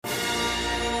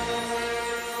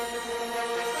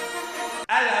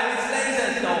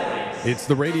It's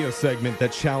the radio segment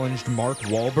that challenged Mark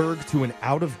Wahlberg to an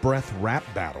out-of-breath rap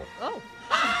battle. Oh.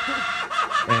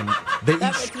 And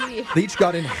they each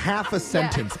got in half a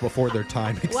sentence before their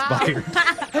time expired.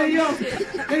 Hey,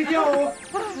 yo,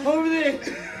 over there.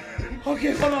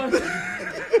 Okay, hold on.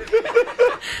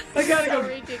 I gotta go.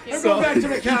 Ridiculous. Go back to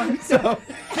the car. So,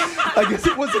 I guess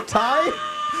it was a tie.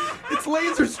 It's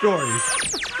Laser Stories.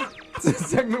 It's a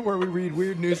segment where we read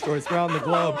weird news stories around the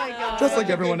globe, my God. just like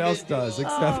everyone else does,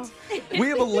 except we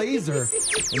have a laser,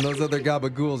 and those other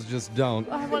gabagools just don't.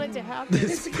 I wanted to happen.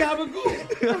 It's a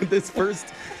gabagool. This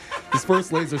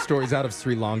first laser story is out of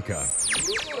Sri Lanka.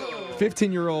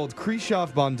 15-year-old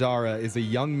Krishav Bandara is a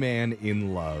young man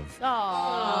in love.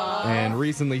 Aww. And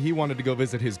recently he wanted to go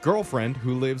visit his girlfriend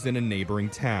who lives in a neighboring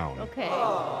town. Okay.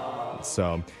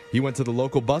 So he went to the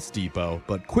local bus depot,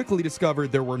 but quickly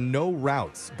discovered there were no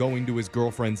routes going to his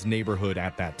girlfriend's neighborhood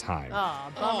at that time.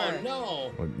 Aw, bummer.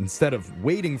 no. Instead of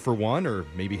waiting for one or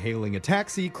maybe hailing a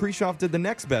taxi, Krishav did the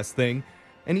next best thing,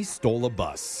 and he stole a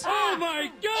bus. Oh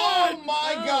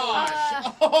my gosh.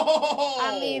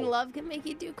 I mean, love can make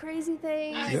you do crazy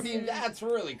things. I mean, that's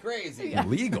really crazy.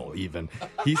 Illegal, even.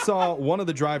 He saw one of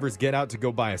the drivers get out to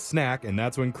go buy a snack, and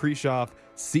that's when Krishav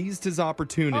seized his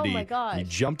opportunity. Oh, my gosh. He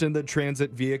jumped in the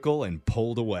transit vehicle and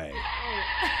pulled away.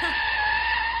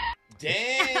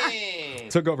 Dang.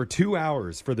 Took over 2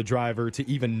 hours for the driver to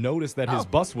even notice that his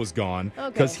bus was gone Okay.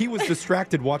 because he was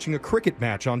distracted watching a cricket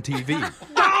match on TV.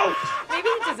 Maybe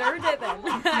he deserved it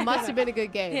then. Must have been a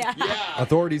good game. Yeah. Yeah.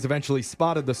 Authorities eventually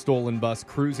spotted the stolen bus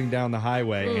cruising down the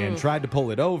highway and tried to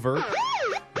pull it over.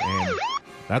 And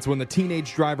that's when the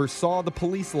teenage driver saw the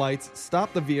police lights,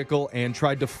 stopped the vehicle, and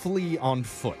tried to flee on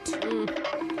foot.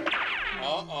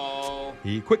 Uh-oh.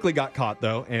 He quickly got caught,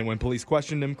 though, and when police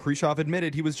questioned him, Krishav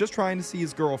admitted he was just trying to see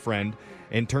his girlfriend,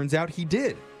 and turns out he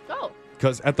did. Oh,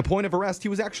 Because at the point of arrest, he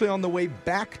was actually on the way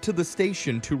back to the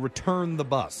station to return the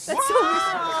bus. that's so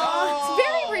it's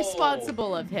very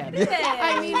responsible of him.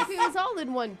 I mean, if he was all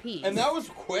in one piece. And that was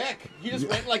quick. He just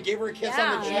went and gave her a kiss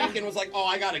on the Yeah. cheek and was like, "Oh,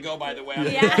 I gotta go, by the way." I'm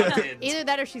Yeah. exhausted." Either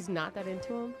that or she's not that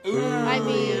into him. Ooh, I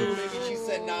mean- maybe she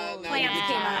said nah. Plans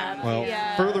came up. Well,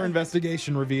 Yeah. further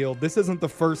investigation revealed this isn't the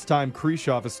first time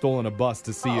Krishav has stolen a bus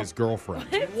to see his girlfriend.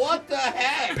 What the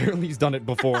heck? Apparently he's done it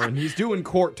before, and he's due in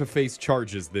court to face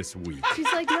charges this week.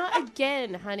 She's like, not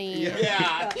again, honey.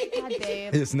 Yeah. God,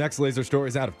 babe. This next laser story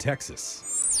is out of Texas.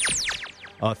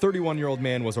 A 31-year-old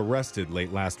man was arrested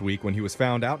late last week when he was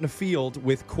found out in a field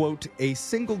with, quote, a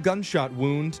single gunshot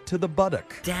wound to the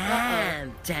buttock.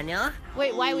 Damn, Daniel.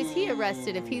 Wait, why was he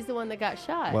arrested if he's the one that got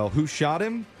shot? Well, who shot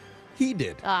him? He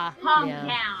did. Yeah.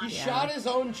 He shot his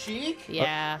own cheek?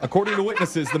 Yeah. According to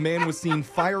witnesses, the man was seen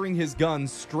firing his gun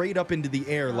straight up into the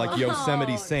air like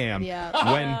Yosemite Sam. Yeah.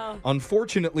 When,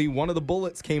 unfortunately, one of the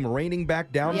bullets came raining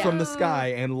back down Yeah. from the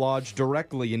sky and lodged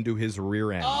directly into his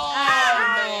rear end. Oh,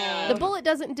 man. The bullet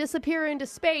doesn't disappear into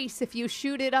space if you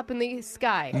shoot it up in the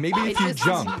sky. Maybe if you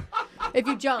jump. If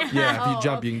you jump. Yeah, if you Oh,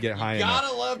 jump, you can get high enough.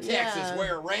 Gotta love Texas, Yeah.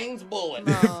 where it rains bullets.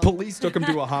 Police took him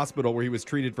to a hospital where he was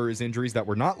treated for his injuries that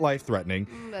were not life-threatening,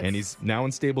 and he's now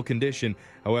in stable condition.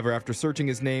 However, after searching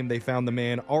his name, they found the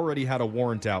man already had a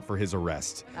warrant out for his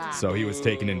arrest. So he was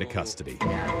taken into custody.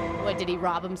 What, did he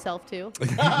rob himself too?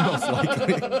 Most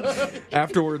likely.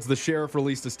 Afterwards, the sheriff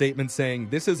released a statement saying,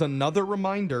 "This is another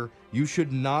reminder you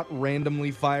should not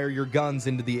randomly fire your guns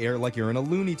into the air like you're in a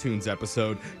Looney Tunes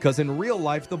episode, because in real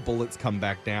life, the bullets come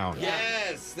back down."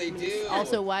 Yes, they do.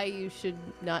 Also, why you should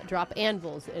not drop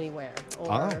anvils anywhere or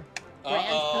grand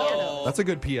Uh-oh. pianos. That's a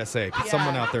good PSA.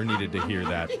 Someone out there needed to hear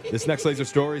that. This next laser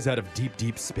story is out of deep,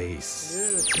 deep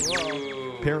space.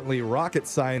 Apparently, rocket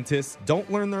scientists don't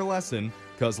learn their lesson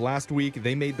because last week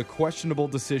they made the questionable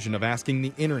decision of asking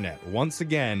the internet once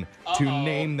again to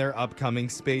name their upcoming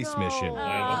space mission. I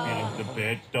have a feeling the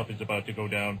bad stuff is about to go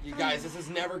down. You guys, this has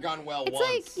never gone well It's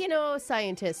once. like,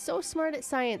 scientists, so smart at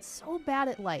science, so bad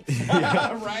at life.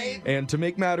 Right? And to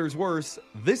make matters worse,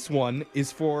 this one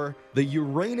is for the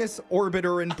Uranus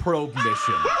Orbiter and Probe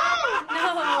mission.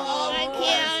 I Of can't.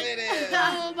 course it is.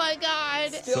 Oh my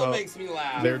God. Still So, makes me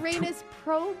laugh. they're Uranus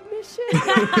probe mission?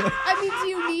 I mean, do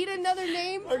you need another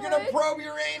name They're for gonna it? probe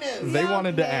Uranus. They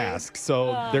wanted to Okay. ask,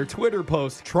 so their Twitter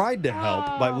post tried to help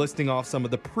by listing off some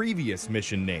of the previous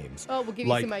mission names. Oh, we'll give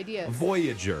you like some ideas.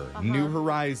 Voyager, New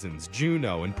Horizons,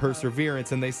 Juno, and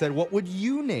Perseverance, and they said, what would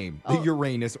you name the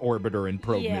Uranus Orbiter and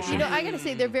Probe Yeah. mission? You know, I gotta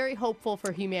say, they're very hopeful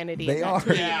for humanity. They in that are.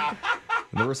 tweet. Yeah.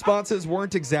 And the responses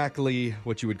weren't exactly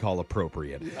what you would call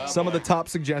appropriate. Some of the top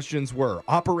suggestions were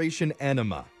Operation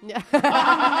Enema,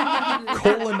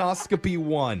 Colonoscopy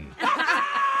 1,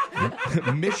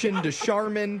 Mission to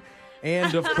Charmin,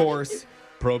 and of course,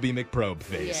 Proby McProbe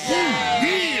Face.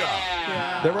 Yeah.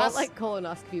 Yeah. There were I also- like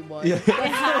colonoscopy one. Yeah. That's the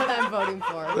one I'm voting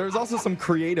for. There's also some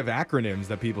creative acronyms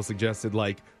that people suggested,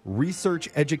 like Research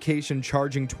Education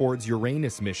Charging Towards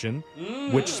Uranus Mission,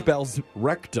 which spells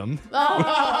rectum, Now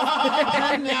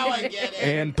I get it.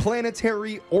 and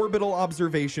Planetary Orbital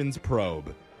Observations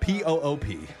Probe, POOP.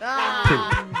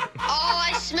 All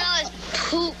I smell is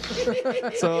poop.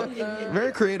 So,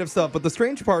 very creative stuff. But the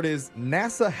strange part is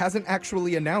NASA hasn't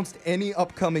actually announced any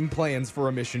upcoming plans for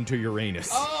a mission to Uranus.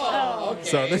 Oh, okay.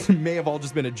 So this may have all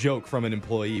just been a joke from an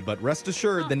employee, but rest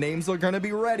assured, the names are going to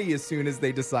be ready as soon as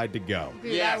they decide to go.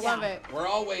 Dude, Yes. I love it. We're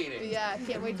all waiting. Yeah,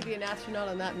 can't wait to be an astronaut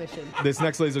on that mission. This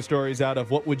next laser story is out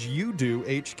of What Would You Do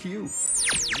HQ.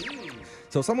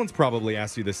 So someone's probably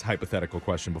asked you this hypothetical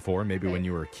question before, maybe when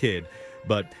you were a kid,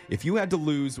 but if you had to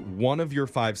lose one of your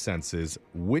 5 senses,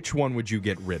 which one would you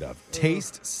get rid of?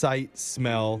 Taste, sight,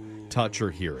 smell, touch,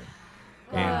 or hearing?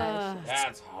 And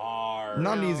That's hard.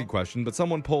 not an easy question, but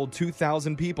someone polled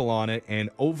 2,000 people on it, and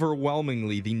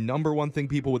overwhelmingly, the number one thing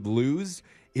people would lose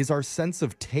is our sense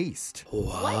of taste.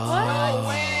 No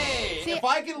way. See, if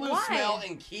I could lose why? smell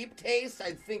and keep taste,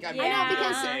 I think I'd be I know, okay.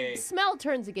 because smell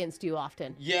turns against you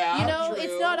often. Yeah, You know, true.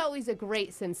 it's not always a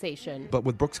great sensation. But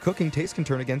with Brooks cooking, taste can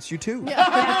turn against you too.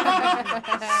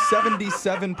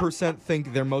 77%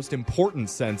 think their most important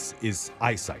sense is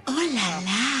eyesight.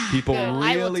 People Good. really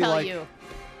I will tell like. you,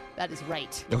 that is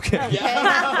right. Okay.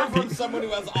 Yeah, from someone who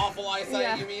has awful eyesight,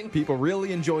 Yeah. you mean? People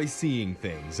really enjoy seeing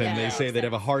things, and Yeah. they say they'd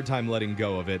have a hard time letting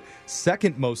go of it.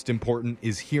 Second most important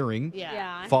is hearing, Yeah.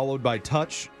 Yeah. followed by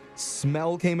touch.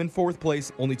 Smell came in 4th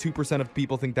place. Only 2% of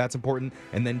people think that's important.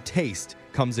 And then taste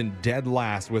comes in dead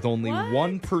last, with only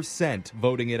 1%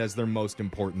 voting it as their most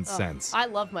important sense. I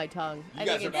love my tongue. You I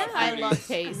guys think are it's, not I foodies. love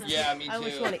taste. Yeah, me I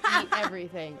just too. want to eat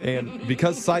everything. And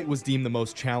because sight was deemed the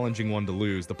most challenging one to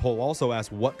lose, the poll also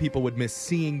asked what people would miss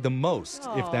seeing the most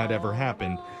if that ever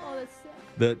happened. Oh, that's sad.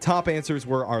 The top answers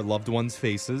were our loved ones'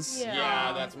 faces,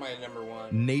 Yeah, that's my number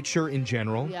one. nature in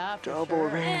general, Yeah, for Double sure.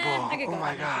 rainbow. I could go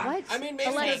with that. What? I mean,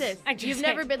 maybe Alexis, I just you've said-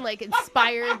 never been like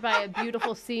inspired by a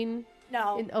beautiful scene?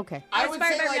 No. Okay. I I'm would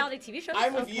inspired say, by like, reality TV shows.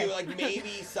 I'm with you, like maybe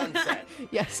sunset.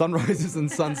 Yes. sunrises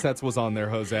and sunsets was on there,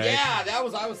 Jose. Yeah, that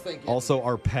was I was thinking. Also,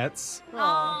 our pets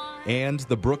Aw. and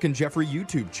the Brooke and Jeffrey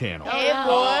YouTube channel. Hey,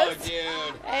 Oh, boys. dude.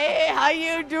 Hey, how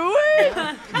you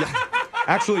doing?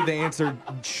 Actually, they answered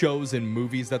shows and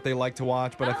movies that they like to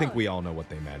watch, but I think we all know what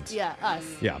they meant. Yeah, us.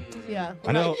 Yeah. Yeah.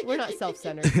 I know. We're not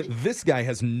self-centered. This guy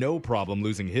has no problem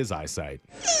losing his eyesight.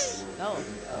 Oh,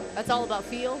 that's all about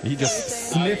feel? He Is that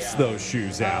just what you're saying? sniffs those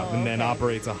shoes out Oh, and then okay.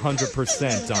 operates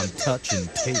 100% on touch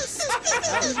and taste.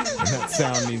 And that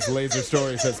sound means Laser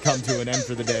Stories has come to an end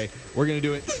for the day. We're going to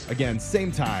do it again,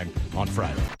 same time on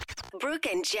Friday. Brooke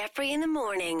and Jeffrey in the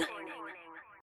morning.